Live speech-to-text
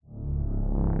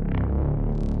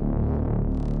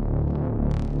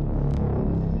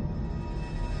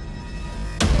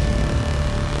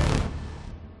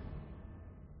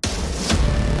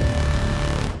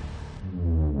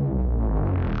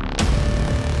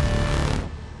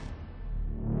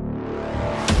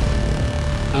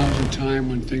time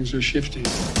when things are shifting.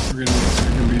 There's going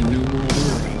to be a new world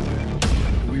order out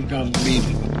there. We've got to lead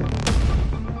it.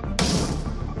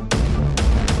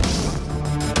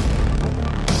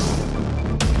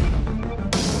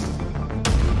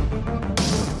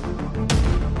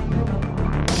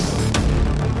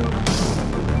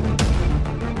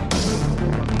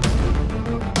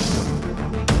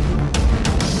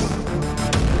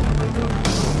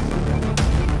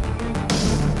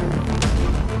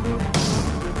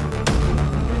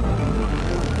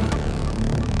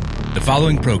 The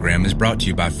following program is brought to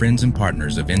you by friends and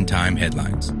partners of End Time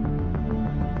Headlines.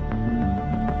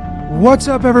 What's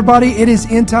up, everybody? It is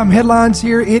End Time Headlines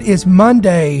here. It is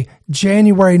Monday,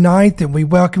 January 9th, and we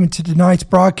welcome you to tonight's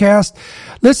broadcast.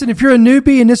 Listen, if you're a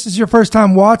newbie and this is your first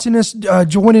time watching us,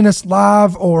 joining us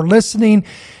live or listening,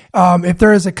 if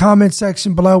there is a comment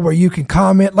section below where you can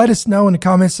comment, let us know in the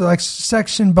comments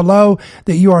section below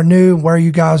that you are new and where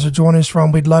you guys are joining us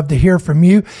from. We'd love to hear from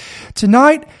you.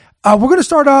 Tonight, we're going to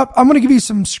start off. I'm going to give you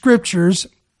some scriptures,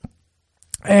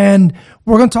 and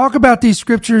we're going to talk about these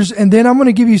scriptures, and then I'm going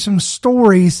to give you some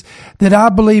stories that I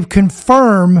believe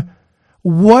confirm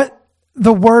what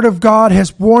the Word of God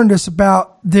has warned us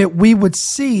about that we would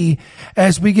see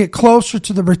as we get closer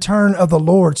to the return of the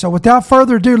Lord. So without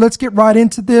further ado, let's get right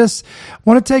into this. I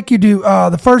want to take you to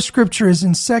the first scripture is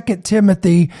in 2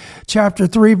 Timothy chapter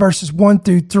 3, verses 1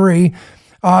 through 3,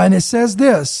 and it says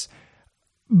this.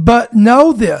 But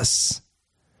know this,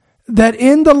 that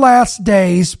in the last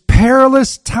days,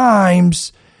 perilous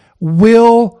times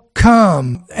will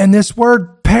come. And this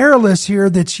word perilous here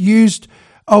that's used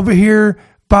over here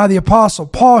by the Apostle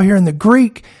Paul here in the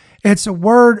Greek, it's a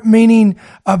word meaning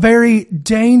a very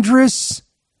dangerous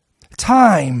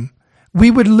time.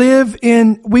 We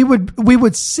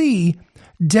would see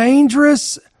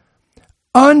dangerous,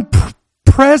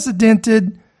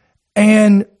 unprecedented,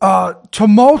 and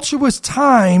tumultuous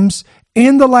times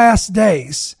in the last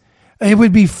days. It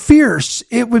would be fierce.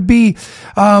 It would be,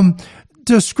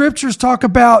 the scriptures talk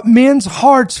about men's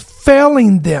hearts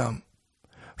failing them.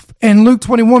 In Luke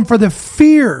 21, for the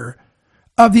fear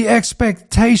of the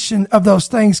expectation of those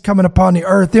things coming upon the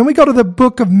earth. Then we go to the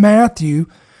book of Matthew,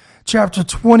 chapter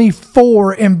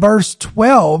 24 and verse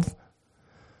 12.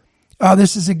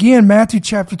 This is again Matthew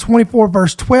chapter 24,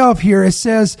 verse 12 here. It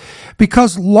says,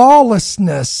 because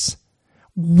lawlessness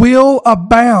will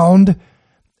abound,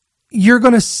 you're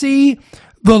going to see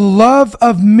the love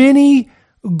of many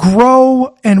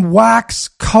grow and wax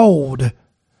cold.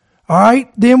 All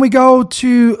right. Then we go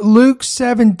to Luke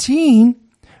 17,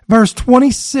 verse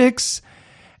 26.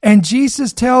 And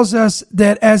Jesus tells us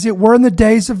that as it were in the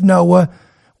days of Noah,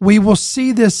 we will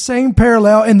see this same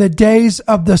parallel in the days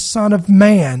of the Son of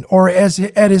Man, or at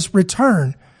his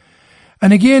return.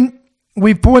 And again,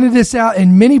 we've pointed this out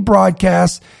in many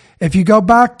broadcasts. If you go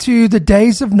back to the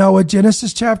days of Noah,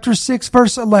 Genesis chapter 6,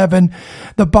 verse 11,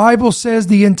 the Bible says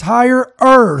the entire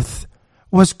earth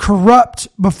was corrupt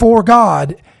before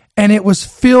God, and it was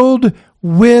filled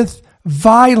with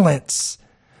violence.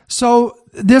 So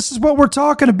this is what we're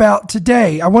talking about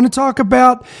today. I want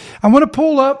to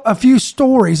pull up a few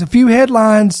stories, a few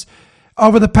headlines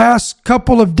over the past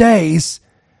couple of days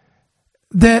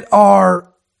that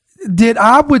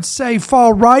I would say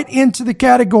fall right into the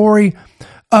category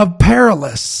of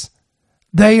perilous.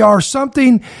 They are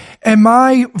something in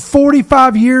my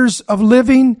 45 years of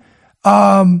living,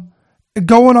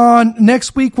 going on.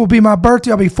 Next week will be my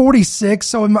birthday. I'll be 46.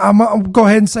 So I'll go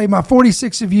ahead and say my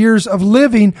 46 of years of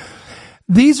living.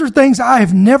 These are things I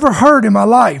have never heard in my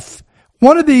life.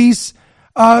 One of these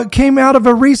came out of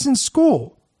a recent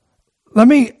school. Let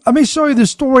me show you the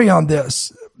story on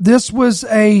this. This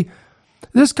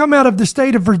come out of the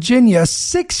state of Virginia. A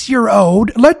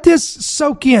 6-year-old, let this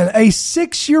soak in, a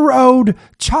 6-year-old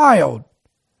child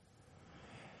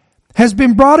has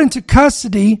been brought into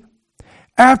custody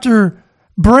after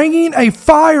bringing a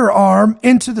firearm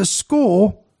into the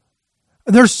school.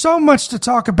 There's so much to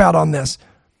talk about on this.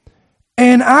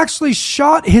 And actually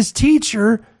shot his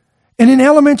teacher in an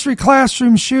elementary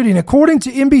classroom shooting. According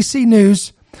to NBC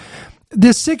News,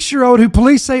 this 6-year-old who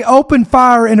police say opened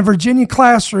fire in a Virginia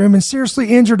classroom and seriously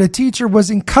injured a teacher was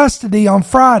in custody on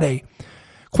Friday.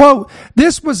 Quote,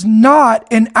 this was not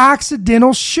an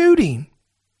accidental shooting.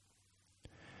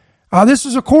 This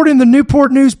was according to the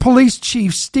Newport News Police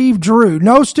Chief Steve Drew.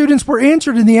 No students were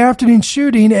injured in the afternoon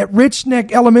shooting at Rich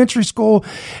Neck Elementary School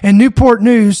in Newport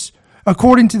News.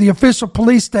 According to the official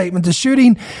police statement, the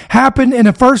shooting happened in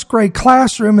a first grade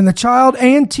classroom, and the child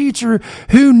and teacher,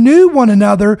 who knew one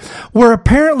another, were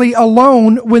apparently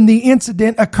alone when the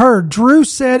incident occurred, Drew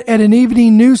said at an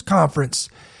evening news conference.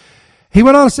 He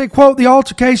went on to say, quote, the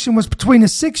altercation was between a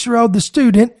 6-year-old, the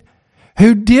student,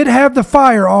 who did have the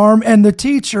firearm and the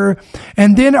teacher,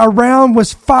 and then a round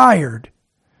was fired.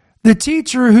 The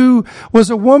teacher, who was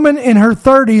a woman in her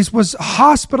 30s, was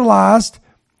hospitalized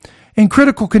in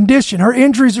critical condition. Her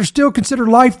injuries are still considered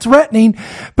life-threatening,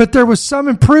 but there was some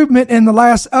improvement in the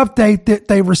last update that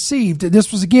they received.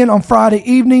 This was again on Friday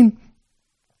evening.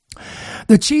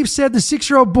 The chief said the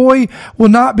 6-year-old boy will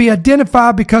not be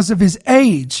identified because of his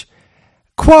age.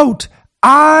 Quote,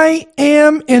 "I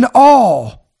am in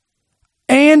awe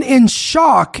and in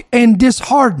shock and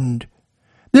disheartened."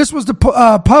 This was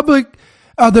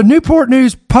the Newport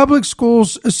News Public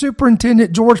Schools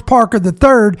Superintendent George Parker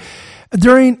III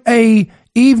during a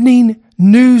evening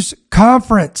news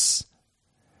conference.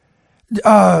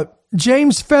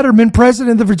 James Fetterman,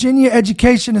 president of the Virginia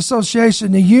Education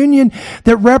Association, the union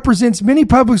that represents many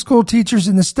public school teachers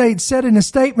in the state, said in a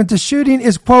statement, the shooting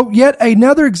is, quote, "yet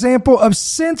another example of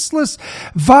senseless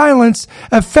violence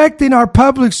affecting our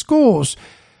public schools."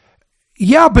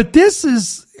 Yeah, but this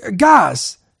is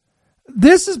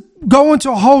going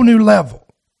to a whole new level.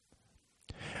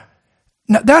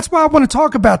 Now, that's why I want to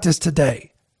talk about this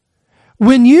today.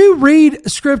 When you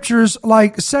read scriptures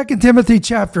like 2 Timothy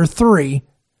chapter 3,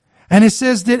 and it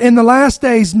says that in the last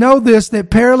days, know this,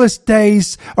 that perilous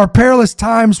days or perilous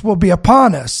times will be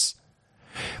upon us.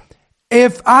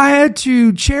 If I had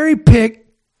to cherry pick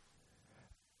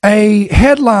a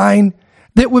headline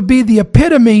that would be the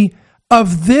epitome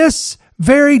of this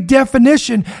very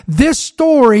definition, this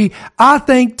story, I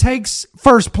think, takes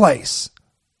first place.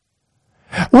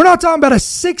 We're not talking about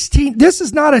this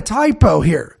is not a typo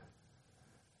here.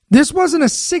 This wasn't a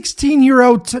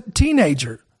 16-year-old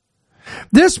teenager.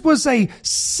 This was a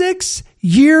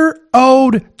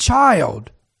 6-year-old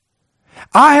child.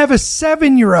 I have a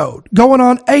 7-year-old going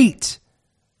on 8.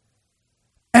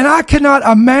 And I cannot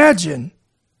imagine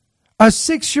a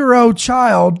 6-year-old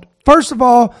child, first of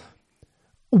all,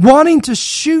 wanting to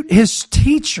shoot his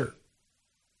teacher.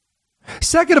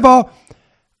 Second of all,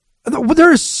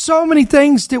 there are so many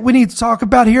things that we need to talk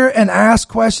about here and ask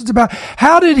questions about.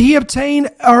 How did he obtain,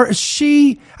 or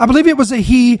she, I believe it was a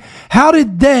he, how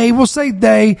did they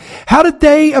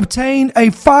obtain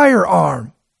a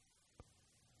firearm?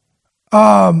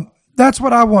 That's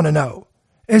what I want to know,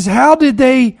 is how did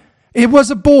they. It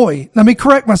was a boy. Let me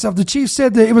correct myself. The chief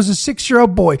said that it was a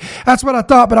 6-year-old boy. That's what I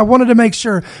thought, but I wanted to make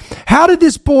sure. How did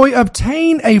this boy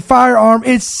obtain a firearm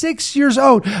at 6 years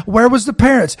old? Where was the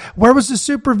parents? Where was the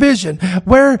supervision?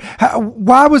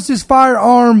 Why was this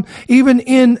firearm even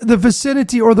in the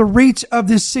vicinity or the reach of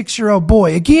this 6-year-old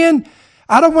boy? Again,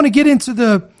 I don't want to get into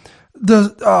the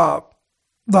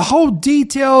whole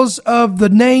details of the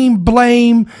name,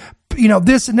 blame,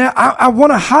 this and that. I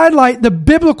want to highlight the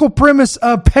biblical premise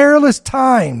of perilous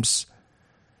times.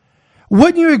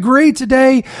 Wouldn't you agree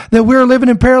today that we're living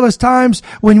in perilous times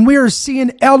when we are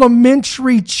seeing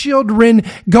elementary children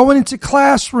going into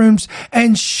classrooms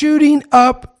and shooting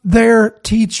up their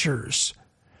teachers?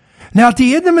 Now, at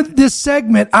the end of this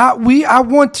segment, I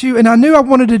want to, and I knew I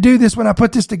wanted to do this when I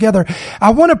put this together.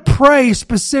 I want to pray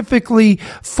specifically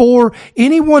for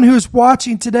anyone who is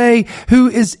watching today who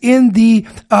is in the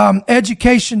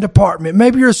education department.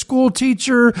 Maybe you're a school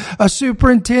teacher, a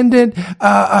superintendent,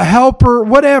 a helper,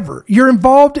 whatever. You're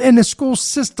involved in the school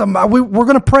system. We're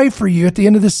going to pray for you at the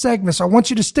end of this segment, so I want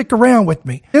you to stick around with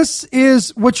me. This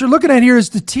is what you're looking at here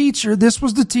is the teacher. This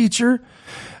was the teacher.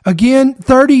 Again,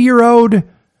 30-year-old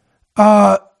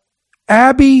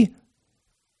Abby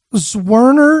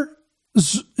Zwerner,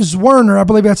 I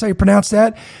believe that's how you pronounce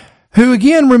that, who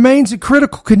again remains in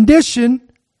critical condition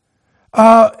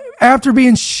after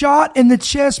being shot in the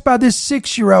chest by this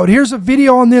 6-year-old. Here's a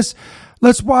video on this.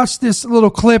 Let's watch this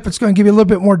little clip. It's going to give you a little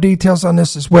bit more details on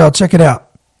this as well. Check it out.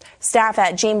 Staff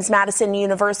at James Madison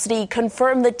University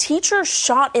confirmed the teacher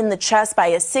shot in the chest by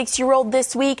a 6-year-old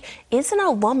this week is an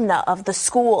alumna of the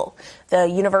school. The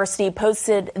university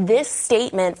posted this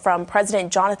statement from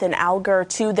President Jonathan Alger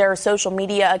to their social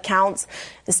media accounts.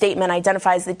 The statement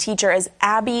identifies the teacher as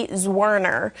Abby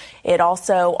Zwerner. It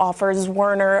also offers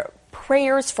Zwerner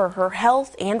prayers for her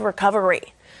health and recovery.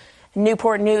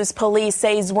 Newport News police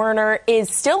say Zwerner is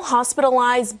still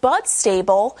hospitalized but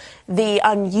stable. The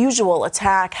unusual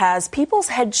attack has people's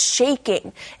heads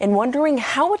shaking and wondering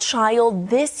how a child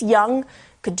this young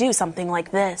could do something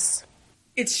like this.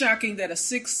 It's shocking that a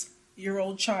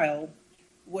 6-year-old child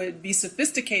would be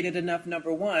sophisticated enough,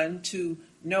 number one, to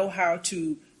know how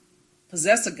to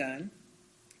possess a gun,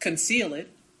 conceal it,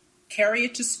 carry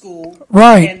it to school,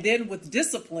 right, and then with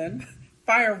discipline,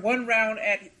 fire one round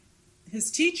at his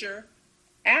teacher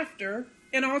after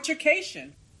an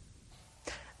altercation.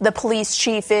 The police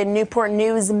chief in Newport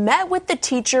News met with the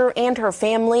teacher and her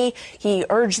family. He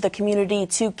urged the community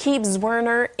to keep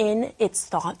Zwerner in its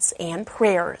thoughts and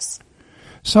prayers.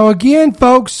 So again,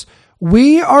 folks,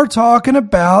 we are talking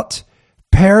about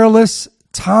perilous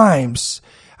times.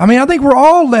 I mean, I think we're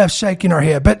all left shaking our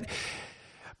head, but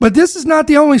this is not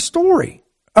the only story.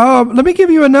 Let me give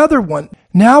you another one.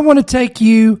 Now I want to take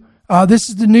you, this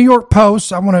is the New York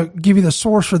Post. I want to give you the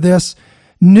source for this.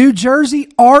 New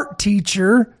Jersey art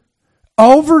teacher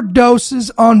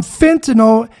overdoses on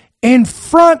fentanyl in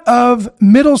front of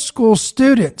middle school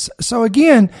students. So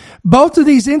again, both of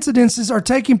these incidences are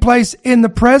taking place in the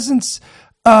presence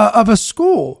of a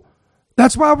school.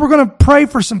 That's why we're going to pray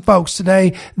for some folks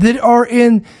today that are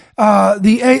in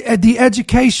the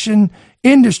education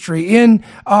industry,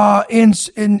 involved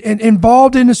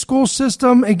in the school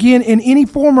system, again, in any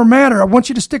form or manner. I want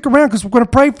you to stick around because we're going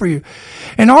to pray for you.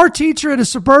 And our teacher at a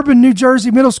suburban New Jersey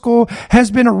middle school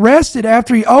has been arrested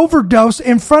after he overdosed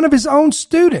in front of his own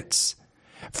students.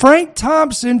 Frank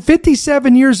Thompson,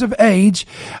 57 years of age,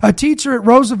 a teacher at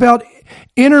Roosevelt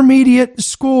Intermediate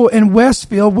School in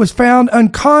Westfield, was found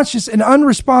unconscious and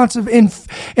unresponsive in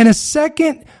a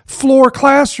second floor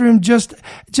classroom just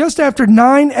after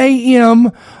 9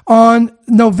 a.m. on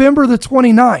November the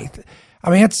 29th. I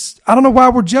mean, I don't know why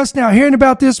we're just now hearing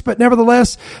about this, but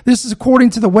nevertheless, this is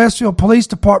according to the Westfield Police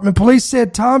Department. Police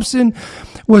said Thompson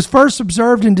was first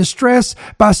observed in distress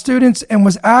by students and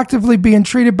was actively being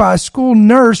treated by a school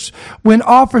nurse when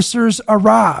officers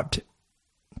arrived.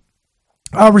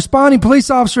 A responding police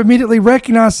officer immediately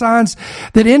recognized signs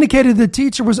that indicated the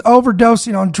teacher was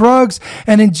overdosing on drugs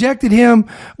and injected him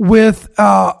with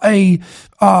a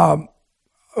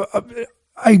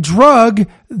drug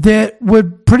that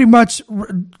would pretty much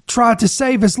try to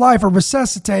save his life or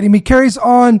resuscitate him. He carries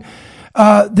on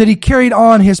that he carried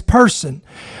on his person.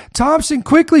 Thompson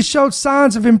quickly showed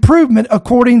signs of improvement,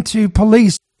 according to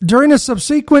police. During a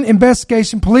subsequent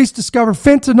investigation, police discovered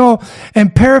fentanyl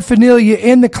and paraphernalia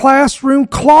in the classroom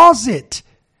closet.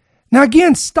 Now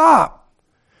again, stop.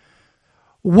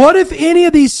 What if any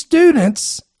of these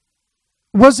students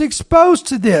was exposed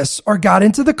to this or got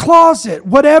into the closet,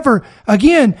 whatever?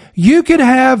 Again, you could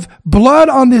have blood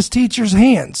on this teacher's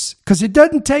hands because it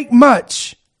doesn't take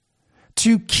much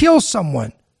to kill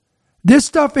someone. This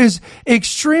stuff is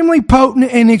extremely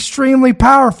potent and extremely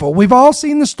powerful. We've all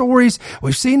seen the stories.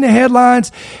 We've seen the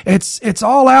headlines. It's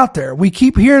all out there. We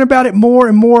keep hearing about it more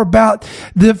and more about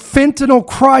the fentanyl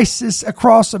crisis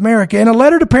across America. In a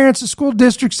letter to parents, the school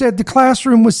district said the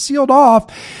classroom was sealed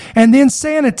off and then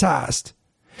sanitized.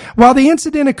 While the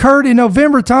incident occurred in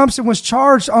November, Thompson was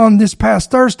charged on this past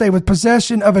Thursday with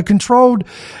possession of a controlled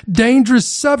dangerous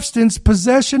substance,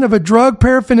 possession of a drug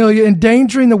paraphernalia,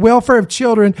 endangering the welfare of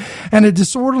children, and a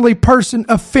disorderly person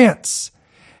offense.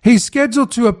 He's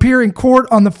scheduled to appear in court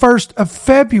on the 1st of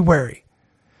February.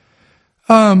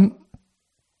 Again,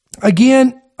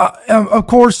 of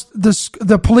course,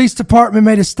 the police department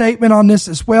made a statement on this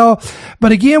as well.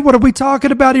 But again, what are we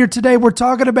talking about here today? We're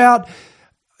talking about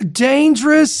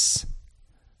dangerous,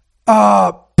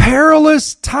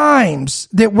 perilous times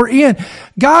that we're in.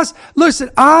 Guys,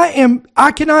 listen,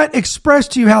 I cannot express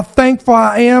to you how thankful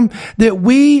I am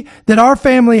that our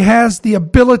family has the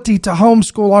ability to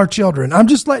homeschool our children. I'm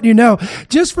just letting you know,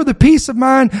 just for the peace of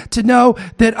mind to know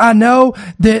that I know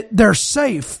that they're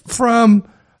safe from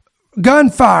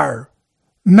gunfire,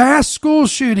 mass school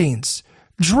shootings,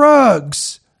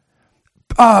 drugs,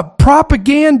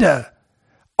 propaganda.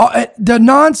 The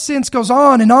nonsense goes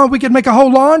on and on. We could make a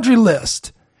whole laundry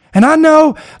list. And I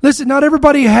know, listen, not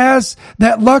everybody has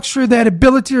that luxury, that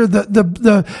ability, or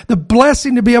the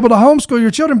blessing to be able to homeschool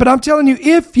your children. But I'm telling you,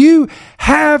 if you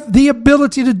have the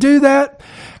ability to do that,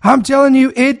 I'm telling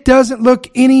you, it doesn't look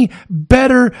any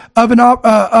better of an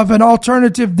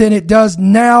alternative than it does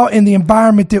now in the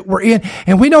environment that we're in.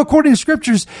 And we know, according to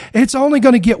scriptures, it's only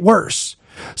going to get worse.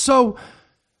 So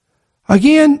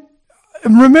again,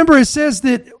 remember, it says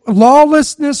that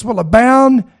lawlessness will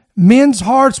abound, men's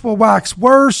hearts will wax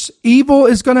worse, evil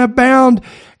is going to abound.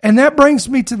 And that brings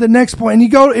me to the next point. And you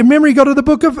go to the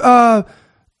book of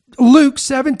Luke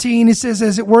 17. It says,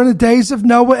 as it were in the days of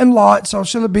Noah and Lot, so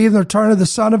shall it be in the return of the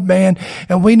Son of Man.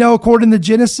 And we know, according to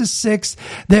Genesis 6,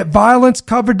 that violence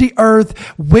covered the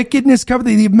earth, wickedness covered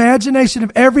the imagination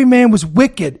of every man was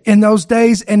wicked in those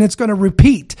days, and it's going to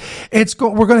repeat.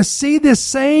 We're going to see this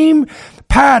same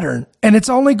pattern, and it's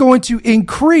only going to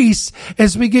increase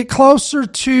as we get closer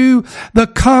to the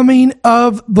coming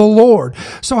of the Lord.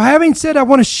 So having said, I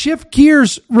want to shift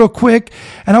gears real quick,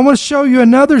 and I want to show you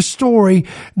another story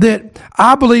that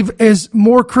I believe is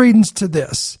more credence to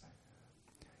this.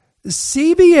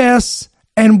 CBS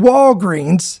and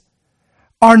Walgreens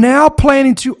are now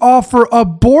planning to offer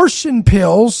abortion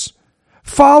pills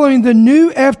following the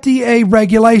new FDA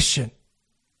regulation.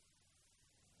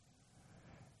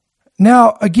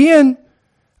 Now, again,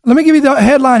 let me give you the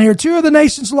headline here. 2 of the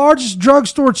nation's largest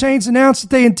drugstore chains announced that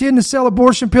they intend to sell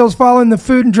abortion pills following the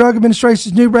Food and Drug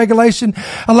Administration's new regulation,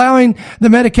 allowing the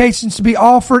medications to be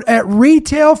offered at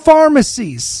retail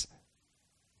pharmacies.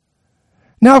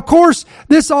 Now, of course,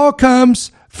 this all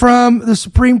comes from the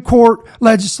Supreme Court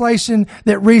legislation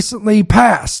that recently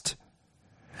passed.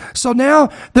 So now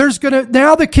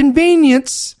the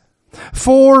convenience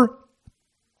for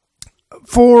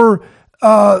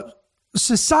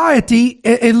society,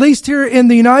 at least here in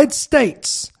the United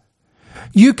States,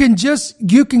 you can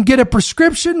get a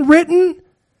prescription written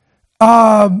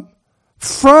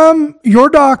from your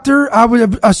doctor. I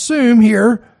would assume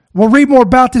here, we'll read more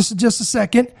about this in just a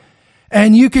second,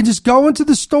 and you can just go into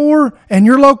the store and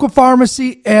your local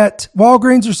pharmacy at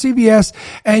Walgreens or CVS,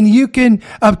 and you can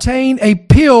obtain a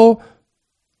pill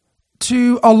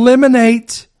to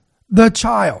eliminate the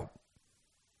child.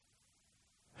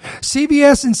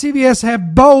 CVS and CVS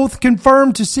have both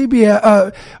confirmed to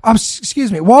Walgreens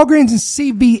and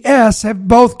CVS have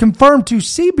both confirmed to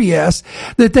CBS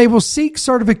that they will seek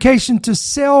certification to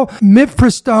sell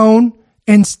mifepristone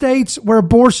in states where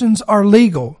abortions are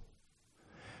legal.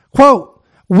 Quote,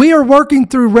 "We are working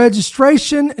through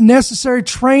registration, necessary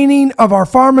training of our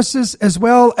pharmacists, as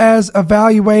well as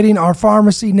evaluating our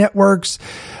pharmacy networks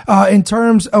in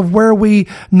terms of where we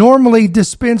normally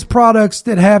dispense products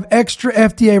that have extra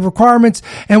FDA requirements,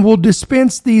 and will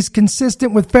dispense these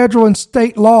consistent with federal and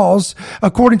state laws,"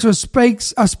 according to a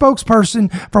spokesperson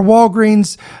for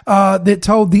Walgreens that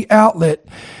told the outlet.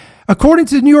 According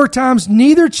to the New York Times,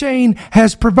 neither chain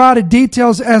has provided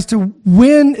details as to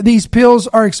when these pills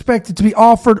are expected to be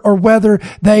offered, or whether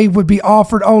they would be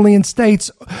offered only in states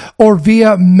or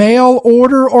via mail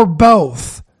order, or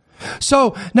both.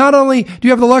 So not only do you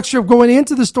have the luxury of going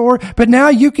into the store, but now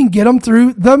you can get them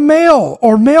through the mail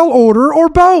or mail order, or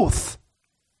both.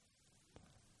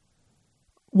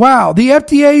 Wow. The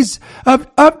FDA's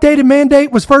updated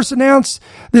mandate was first announced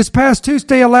this past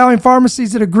Tuesday, allowing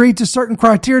pharmacies that agreed to certain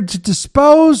criteria to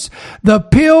dispose the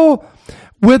pill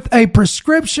with a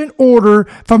prescription order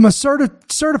from a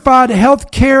certified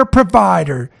healthcare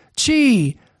provider.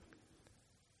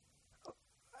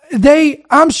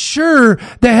 I'm sure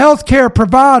the healthcare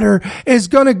provider is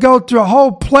going to go through a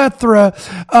whole plethora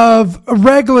of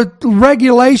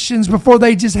regulations before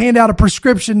they just hand out a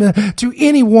prescription to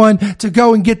anyone to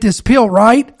go and get this pill,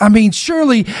 right? I mean,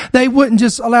 surely they wouldn't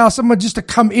just allow someone just to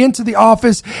come into the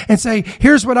office and say,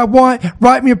 "Here's what I want,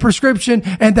 write me a prescription,"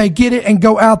 and they get it and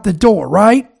go out the door,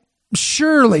 right?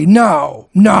 Surely, no,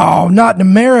 not in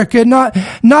America,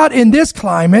 not in this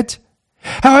climate.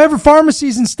 However,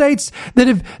 pharmacies in states that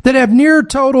have near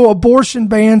total abortion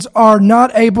bans are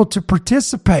not able to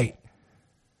participate.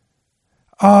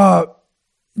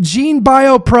 Gene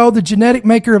BioPro, the genetic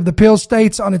maker of the pill,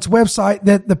 states on its website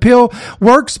that the pill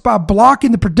works by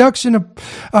blocking the production of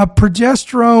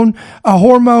progesterone, a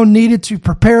hormone needed to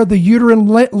prepare the uterine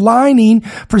lining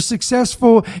for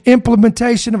successful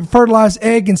implementation of a fertilized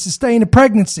egg and sustain a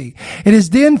pregnancy. It is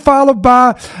then followed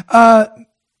by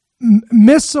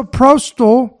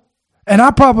misoprostol, and I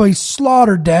probably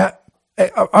slaughtered that,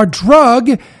 a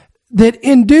drug that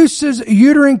induces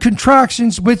uterine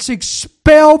contractions which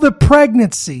expel the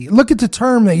pregnancy. Look at the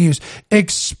term they use,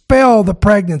 expel the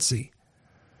pregnancy.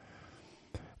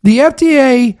 The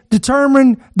FDA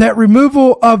determined that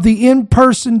removal of the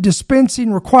in-person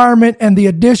dispensing requirement and the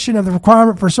addition of the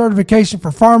requirement for certification for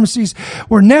pharmacies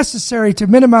were necessary to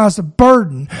minimize the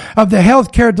burden of the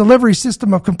healthcare delivery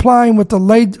system of complying with the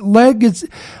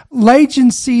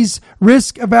agency's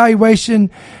risk evaluation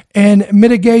and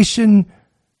mitigation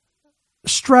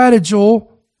strategy.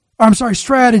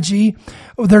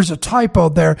 There's a typo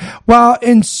there. While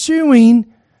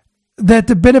ensuring that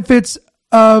the benefits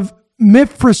of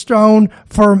mifepristone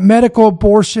for medical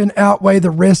abortion outweigh the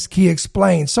risk, he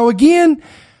explained. So again,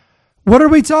 what are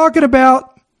we talking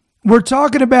about? We're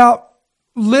talking about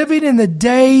living in the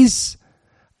days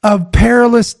of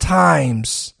perilous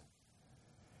times.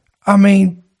 I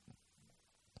mean,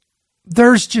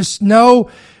 there's just now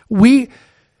I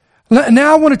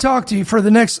want to talk to you for the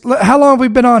next, how long have we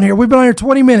been on here? We've been on here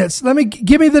 20 minutes.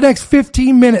 Give me the next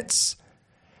 15 minutes.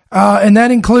 And that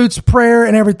includes prayer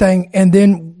and everything. And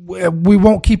then we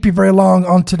won't keep you very long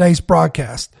on today's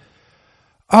broadcast.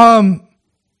 Again,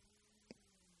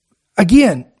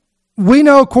 we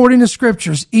know according to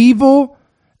scriptures, evil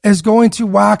is going to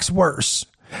wax worse.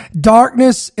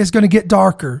 Darkness is going to get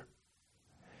darker.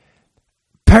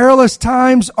 perilous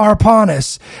times are upon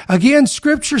us. Again,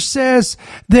 Scripture says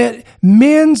that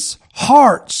men's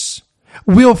hearts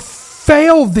will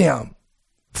fail them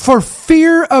for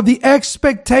fear of the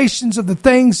expectations of the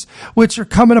things which are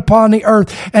coming upon the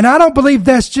earth. And I don't believe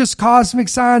that's just cosmic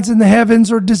signs in the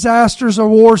heavens or disasters or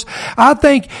wars. I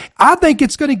think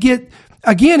it's going to get,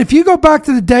 again, if you go back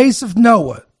to the days of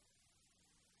Noah,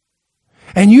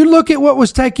 and you look at what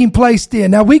was taking place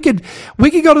then. Now we could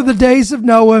go to the days of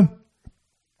Noah,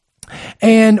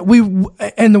 and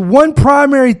the one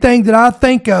primary thing that I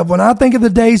think of when I think of the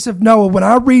days of Noah, when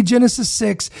I read Genesis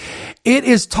 6, it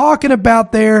is talking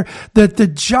about there that the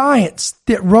giants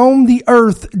that roamed the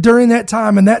earth during that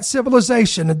time and that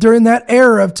civilization, during that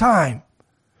era of time,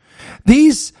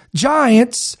 these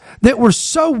giants that were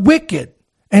so wicked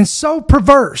and so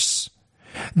perverse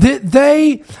that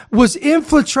they was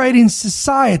infiltrating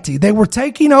society. They were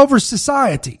taking over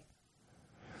society.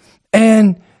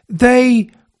 And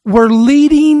they were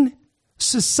leading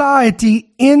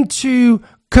society into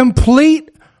complete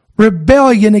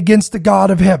rebellion against the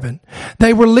God of heaven.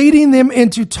 They were leading them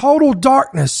into total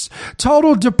darkness,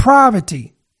 total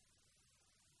depravity,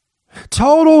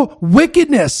 total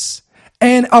wickedness,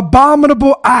 and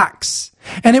abominable acts.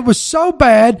 And it was so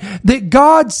bad that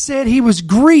God said he was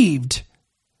grieved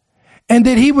and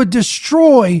that he would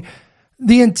destroy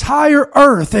the entire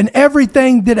earth and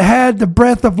everything that had the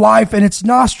breath of life in its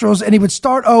nostrils, and he would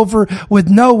start over with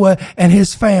Noah and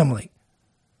his family.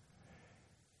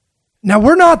 Now,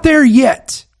 we're not there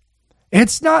yet.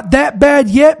 It's not that bad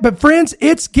yet, but friends,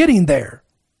 it's getting there.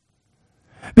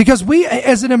 Because we,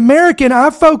 as an American, I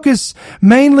focus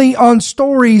mainly on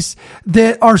stories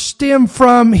that are stemmed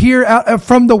from here,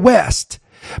 from the West.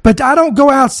 But I don't go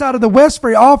outside of the West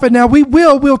very often. Now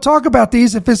we'll talk about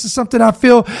these if this is something I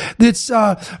feel that's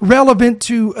relevant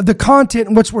to the content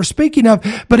in which we're speaking of.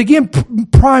 But again,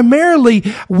 primarily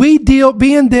we deal,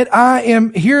 being that I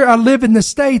am here, I live in the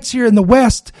States here in the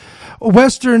West,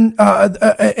 in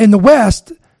the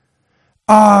West,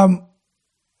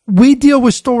 we deal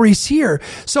with stories here.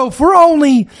 So if we're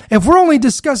only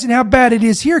discussing how bad it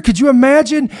is here, could you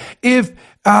imagine if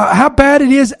how bad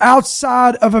it is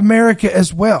outside of America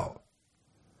as well?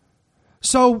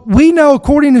 So we know,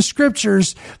 according to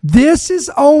scriptures, this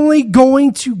is only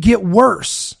going to get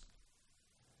worse.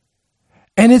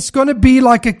 And it's going to be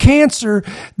like a cancer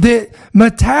that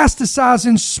metastasizes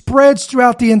and spreads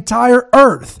throughout the entire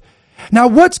earth. Now,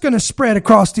 what's going to spread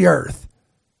across the earth?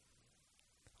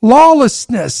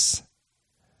 Lawlessness,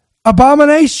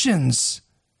 abominations,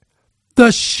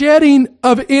 the shedding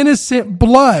of innocent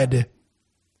blood,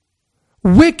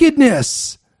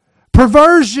 wickedness,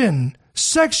 perversion,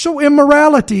 sexual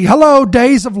immorality. Hello,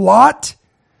 days of Lot.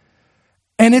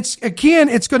 And it's going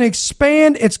to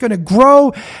expand, it's going to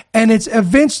grow, and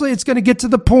eventually it's going to get to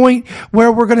the point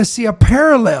where we're going to see a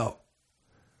parallel.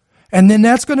 And then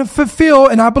that's going to fulfill,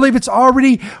 and I believe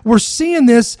we're seeing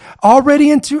this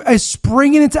already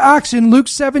springing into action, Luke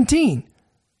 17.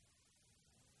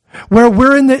 Where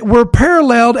we're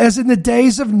paralleled as in the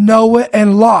days of Noah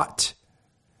and Lot.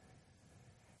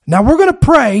 Now we're going to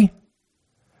pray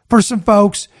for some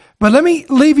folks, but let me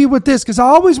leave you with this, because I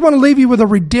always want to leave you with a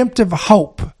redemptive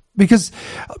hope. Because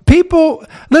people,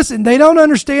 listen, they don't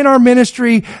understand our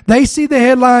ministry. They see the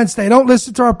headlines. They don't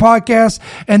listen to our podcast,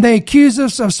 and they accuse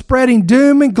us of spreading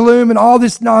doom and gloom and all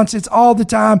this nonsense all the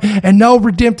time and no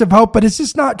redemptive hope, but it's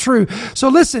just not true. So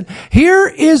listen, here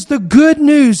is the good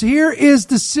news. Here is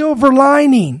the silver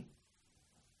lining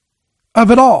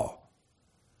of it all.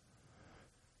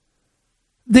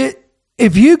 That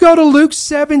if you go to Luke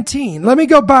 17, let me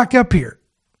go back up here.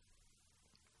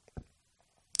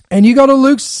 And you go to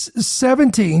Luke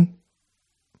 17,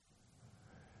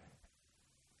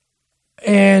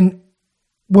 and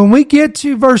when we get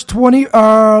to verse 20,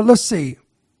 let's see,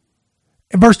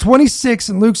 in verse 26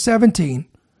 in Luke 17,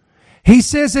 he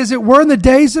says, as it were in the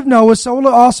days of Noah, so will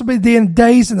it also be the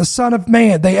days in the Son of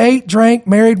Man. They ate, drank,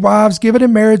 married wives, given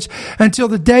in marriage, until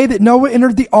the day that Noah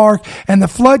entered the ark, and the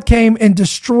flood came and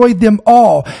destroyed them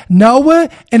all. Noah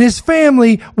and his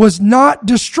family was not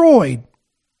destroyed.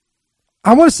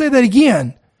 I want to say that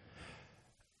again.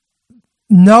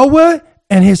 Noah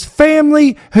and his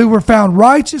family, who were found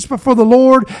righteous before the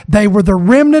Lord, they were the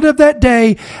remnant of that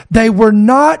day. They were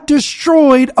not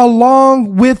destroyed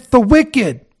along with the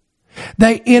wicked.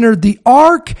 They entered the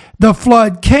ark, the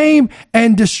flood came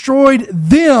and destroyed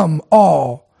them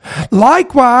all.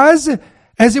 Likewise,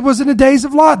 as it was in the days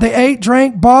of Lot, they ate,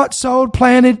 drank, bought, sold,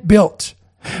 planted, built.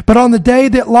 But on the day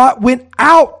that Lot went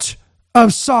out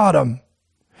of Sodom,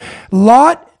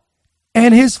 Lot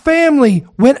and his family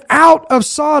went out of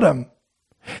Sodom.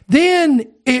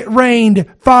 Then it rained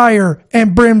fire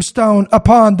and brimstone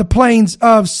upon the plains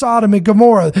of Sodom and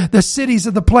Gomorrah, the cities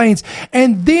of the plains.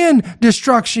 And then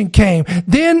destruction came.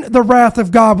 Then the wrath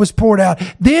of God was poured out.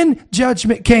 Then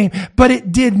judgment came. But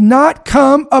it did not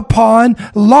come upon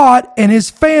Lot and his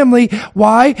family.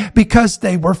 Why? Because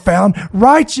they were found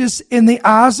righteous in the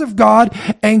eyes of God,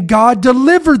 and God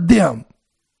delivered them.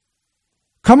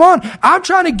 Come on. I'm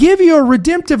trying to give you a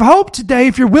redemptive hope today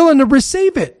if you're willing to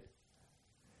receive it.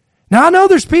 Now,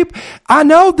 I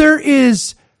know there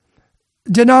is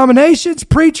denominations,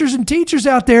 preachers, and teachers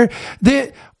out there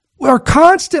that are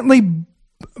constantly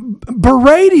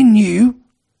berating you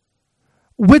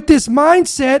with this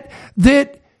mindset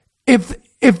that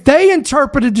if they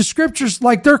interpreted the scriptures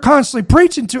like they're constantly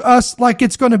preaching to us like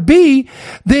it's going to be,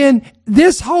 then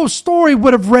this whole story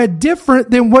would have read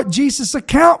different than what Jesus'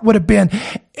 account would have been.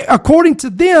 According to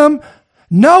them,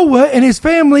 Noah and his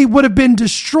family would have been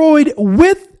destroyed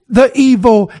with the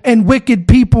evil and wicked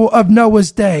people of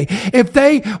Noah's day. If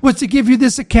they was to give you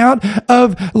this account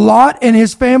of Lot and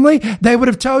his family, they would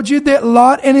have told you that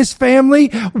Lot and his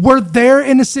family were there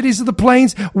in the cities of the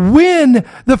plains when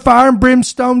the fire and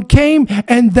brimstone came,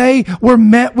 and they were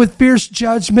met with fierce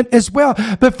judgment as well.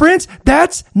 But friends,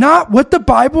 that's not what the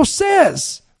Bible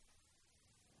says.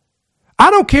 I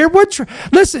don't care what,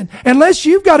 listen, unless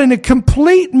you've got a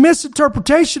complete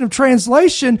misinterpretation of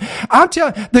translation, I'm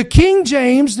telling you, the King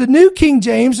James, the New King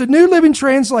James, the New Living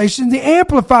Translation, the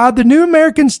Amplified, the New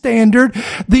American Standard,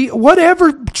 the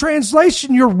whatever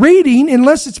translation you're reading,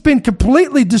 unless it's been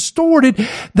completely distorted,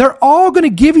 they're all going to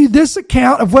give you this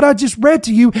account of what I just read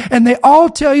to you, and they all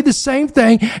tell you the same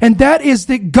thing, and that is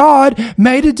that God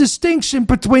made a distinction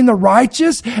between the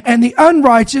righteous and the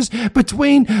unrighteous,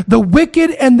 between the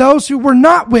wicked and those who were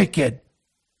not wicked.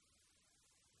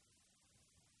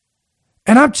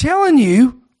 And I'm telling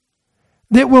you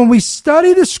that when we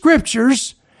study the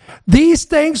scriptures, these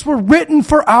things were written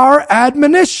for our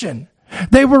admonition.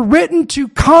 They were written to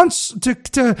console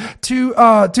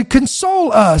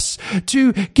us,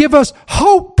 to give us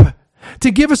hope,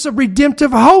 to give us a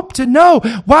redemptive hope, to know.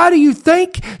 Why do you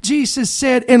think Jesus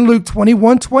said in Luke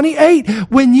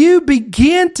 21:28, when you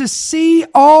begin to see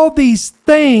all these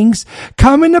things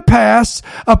coming to pass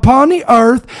upon the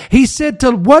earth, he said to,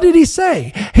 what did he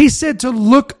say? He said to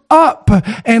look up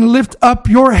and lift up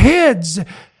your heads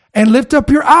and lift up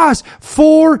your eyes,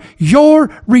 for your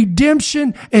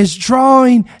redemption is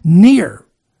drawing near.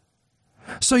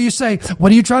 So you say,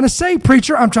 what are you trying to say,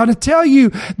 preacher? I'm trying to tell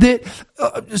you that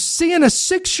seeing a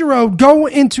 6-year-old go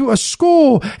into a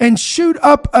school and shoot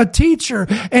up a teacher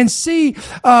and see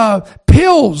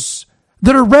pills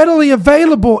that are readily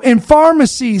available in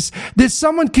pharmacies that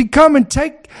someone could come and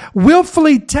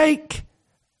willfully take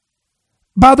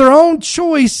by their own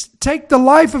choice, take the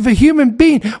life of a human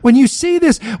being. When you see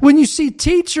this, when you see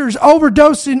teachers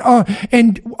overdosing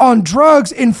on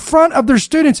drugs in front of their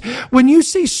students, when you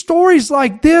see stories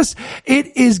like this,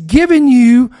 it is giving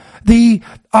you it's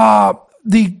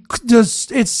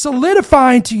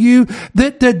solidifying to you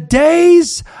that the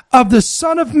days of the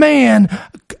Son of Man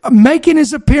making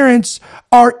his appearance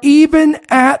are even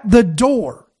at the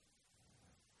door.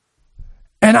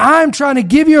 And I'm trying to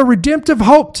give you a redemptive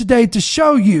hope today to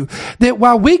show you that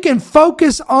while we can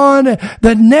focus on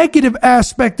the negative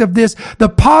aspect of this, the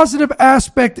positive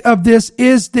aspect of this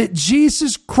is that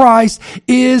Jesus Christ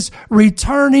is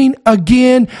returning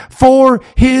again for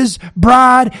his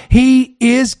bride. He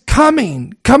is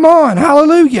coming. Come on.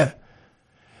 Hallelujah.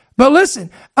 But listen,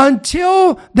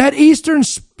 until that eastern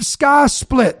sky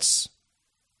splits,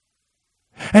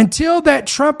 until that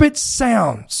trumpet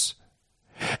sounds,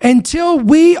 until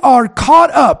we are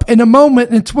caught up in a moment,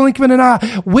 in a twinkling of an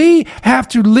eye, we have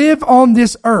to live on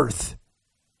this earth.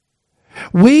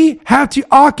 We have to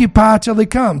occupy till he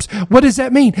comes. What does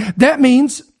that mean? That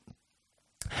means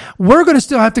we're going to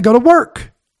still have to go to work.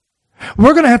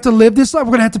 We're going to have to live this life.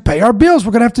 We're going to have to pay our bills.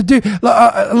 We're going to have to do,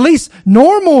 at least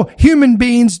normal human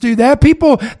beings do that.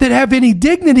 People that have any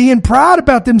dignity and pride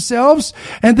about themselves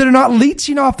and that are not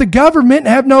leeching off the government,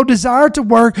 have no desire to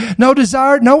work, no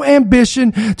desire, no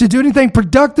ambition to do anything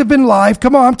productive in life.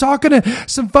 Come on, I'm talking to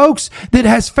some folks that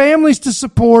has families to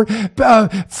support,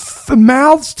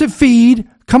 mouths to feed.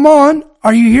 Come on,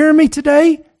 are you hearing me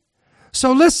today?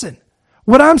 So listen,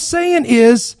 what I'm saying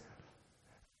is,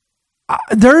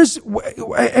 since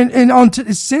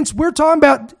we're talking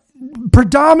about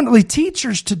predominantly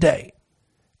teachers today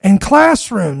and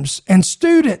classrooms and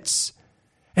students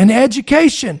and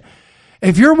education,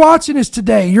 if you're watching this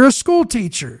today, you're a school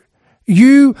teacher,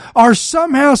 you are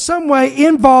somehow, some way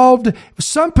involved,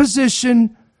 some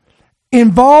position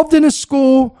involved in a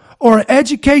school, or an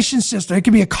education system. It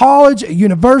could be a college, a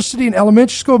university, an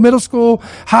elementary school, middle school,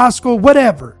 high school,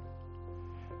 whatever.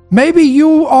 Maybe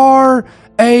you are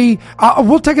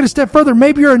we'll take it a step further.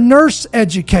 Maybe you're a nurse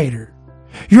educator.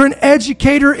 You're an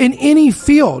educator in any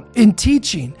field, in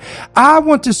teaching. I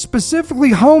want to specifically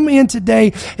home in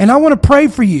today, and I want to pray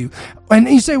for you. And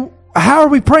you say, how are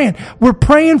we praying? We're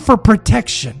praying for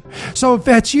protection. So if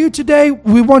that's you today,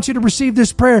 we want you to receive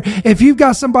this prayer. If you've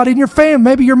got somebody in your family,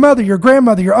 maybe your mother, your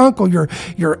grandmother, your uncle, your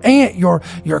aunt,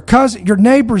 your cousin, your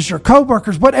neighbors, your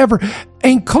coworkers, whatever,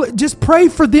 and just pray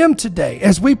for them today.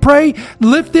 As we pray,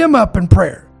 lift them up in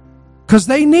prayer, because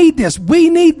they need this. We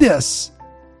need this,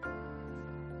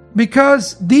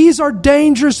 because these are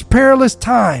dangerous, perilous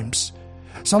times.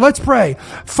 So let's pray.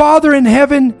 Father in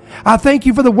heaven, I thank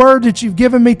you for the word that you've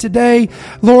given me today.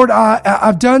 Lord,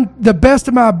 I've done the best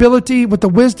of my ability with the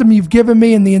wisdom you've given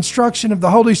me and the instruction of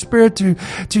the Holy Spirit to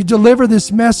deliver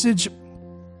this message.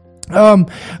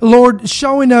 Lord,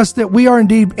 showing us that we are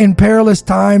indeed in perilous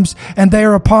times and they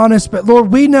are upon us. But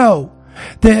Lord, we know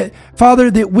that,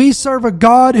 Father, that we serve a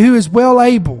God who is well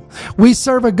able. We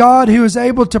serve a God who is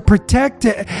able to protect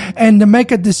and to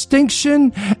make a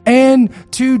distinction and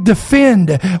to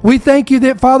defend. We thank you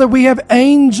that, Father, we have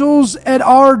angels at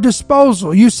our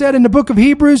disposal. You said in the book of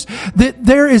Hebrews that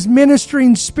there is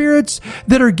ministering spirits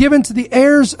that are given to the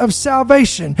heirs of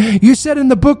salvation. You said in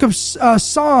the book of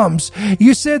Psalms,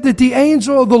 you said that the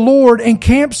angel of the Lord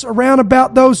encamps around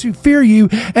about those who fear you,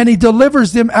 and he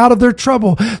delivers them out of their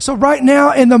trouble. So right now,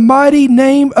 in the mighty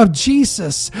name of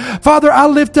Jesus, Father, I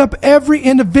lift up every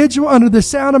individual under the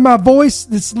sound of my voice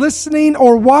that's listening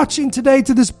or watching today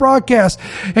to this broadcast,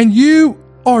 and you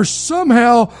are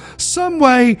somehow, some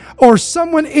way, or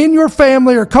someone in your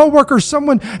family or coworker,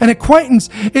 someone, an acquaintance,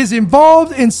 is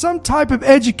involved in some type of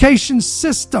education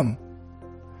system.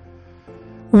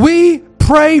 We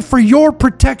pray for your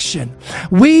protection.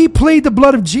 We plead the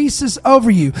blood of Jesus over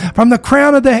you from the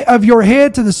crown of your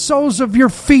head to the soles of your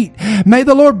feet. May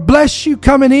the Lord bless you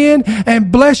coming in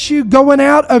and bless you going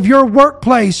out of your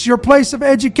workplace, your place of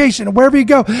education, wherever you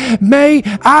go. May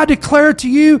I declare to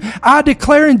you, I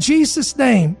declare in Jesus'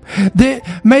 name that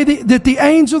that the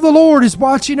angel of the Lord is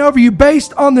watching over you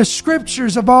based on the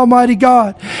scriptures of Almighty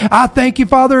God. I thank you,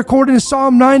 Father, according to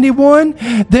Psalm 91,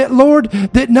 that, Lord,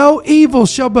 that no evil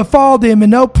shall befall them and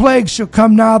no plague shall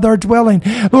come nigh their dwelling.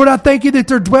 Lord, I thank you that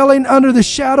they're dwelling under the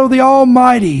shadow of the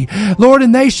Almighty, Lord,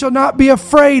 and they shall not be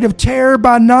afraid of terror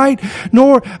by night,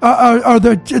 nor or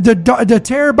the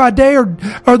terror by day, or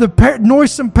the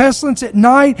noisome pestilence at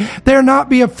night. They'll not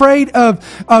be afraid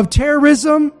of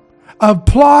terrorism, of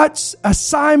plots,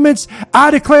 assignments. I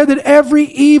declare that every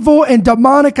evil and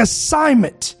demonic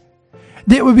assignment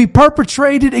that would be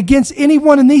perpetrated against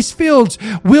anyone in these fields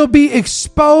will be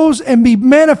exposed and be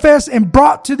manifest and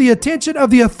brought to the attention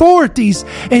of the authorities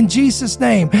in Jesus'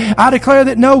 name. I declare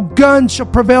that no gun shall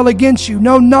prevail against you,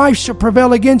 no knife shall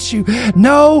prevail against you,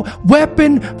 no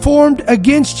weapon formed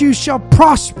against you shall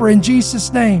prosper in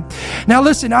Jesus' name. Now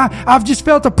listen, I've just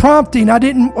felt a prompting. I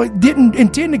didn't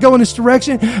intend to go in this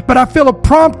direction, but I feel a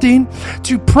prompting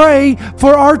to pray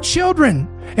for our children.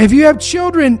 If you have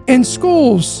children in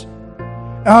schools,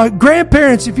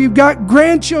 grandparents, if you've got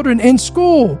grandchildren in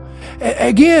school,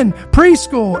 again,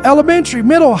 preschool, elementary,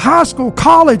 middle, high school,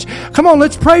 college, come on,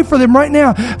 let's pray for them right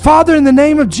now. Father, in the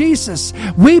name of Jesus,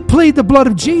 we plead the blood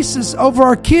of Jesus over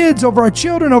our kids, over our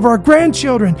children, over our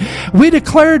grandchildren. We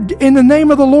declared in the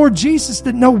name of the Lord Jesus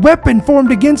that no weapon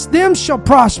formed against them shall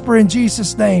prosper in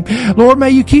Jesus' name. Lord, may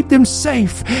you keep them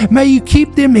safe. May you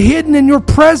keep them hidden in your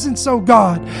presence, oh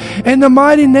God. In the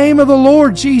mighty name of the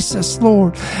Lord Jesus,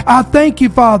 Lord, I thank you,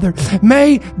 Father.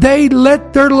 May they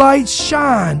let their light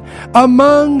shine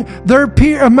among their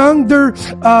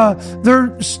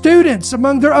students,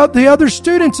 among the other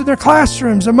students in their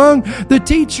classrooms, among the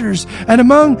teachers, and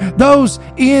among those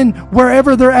in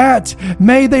wherever they're at.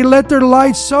 May they let their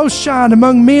light so shine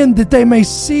among men that they may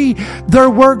see their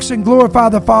works and glorify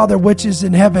the Father which is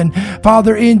in heaven.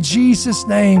 Father, in Jesus'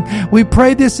 name, we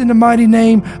pray this in the mighty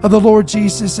name of the Lord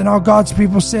Jesus. And all God's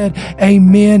people said,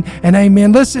 amen and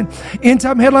amen. Listen,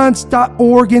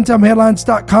 endtimeheadlines.org,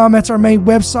 endtimeheadlines.com, that's our main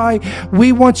website.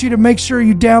 We want you to make sure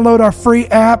you download our free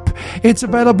app. It's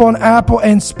available on Apple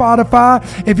and Spotify.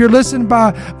 If you're listening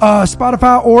by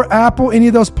Spotify or Apple, any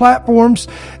of those platforms,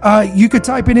 you could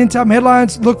type in End Time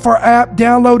Headlines, look for our app,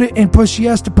 download it, and push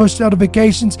yes to push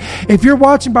notifications. If you're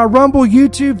watching by Rumble,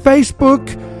 YouTube,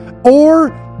 Facebook,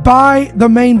 or by the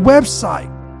main website,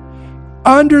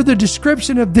 under the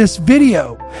description of this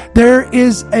video, there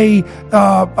is a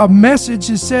message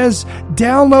that says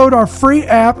download our free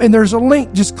app, and there's a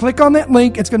link. Just click on that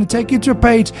link. It's going to take you to a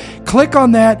page. Click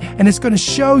on that, and it's going to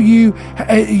show you,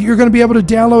 you're going to be able to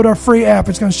download our free app.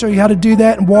 It's going to show you how to do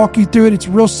that and walk you through it. It's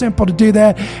real simple to do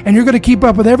that, and you're going to keep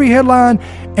up with every headline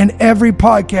and every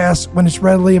podcast when it's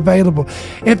readily available.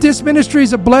 If this ministry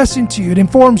is a blessing to you, it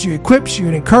informs you, equips you,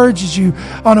 it encourages you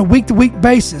on a week-to-week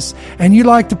basis, and you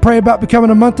like to pray about becoming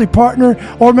a monthly partner,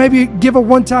 or maybe give a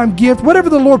one-time gift, whatever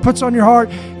the Lord puts on your heart,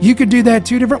 you can do that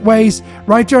 2 different ways.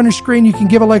 Right there on your screen, you can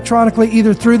give electronically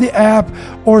either through the app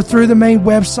or through the main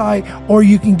website, or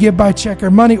you can give by check or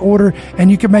money order,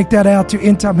 and you can make that out to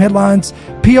End Time Headlines,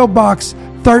 P.O. Box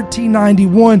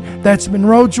 1391. That's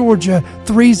Monroe, Georgia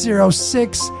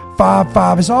 30655.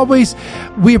 As always,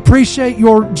 we appreciate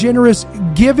your generous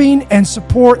giving and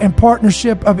support and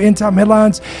partnership of End Time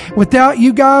Headlines. Without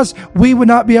you guys, we would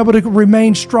not be able to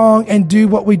remain strong and do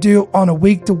what we do on a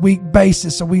week-to-week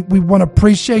basis. So we want to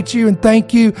appreciate you and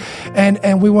thank you,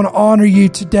 and we want to honor you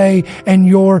today and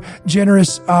your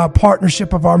generous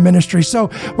partnership of our ministry. So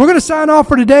we're going to sign off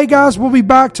for today, guys. We'll be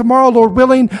back tomorrow, Lord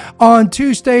willing, on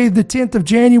Tuesday, the 10th of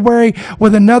January,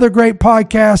 with another great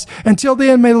podcast. Until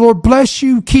then, may the Lord bless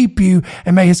you, keep you,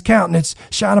 and may his countenance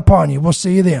shine upon you. We'll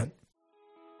see you then.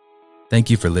 Thank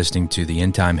you for listening to the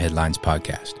End Time Headlines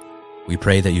podcast. We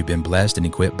pray that you've been blessed and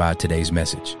equipped by today's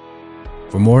message.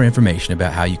 For more information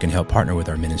about how you can help partner with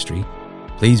our ministry,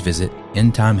 please visit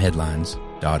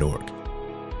endtimeheadlines.org.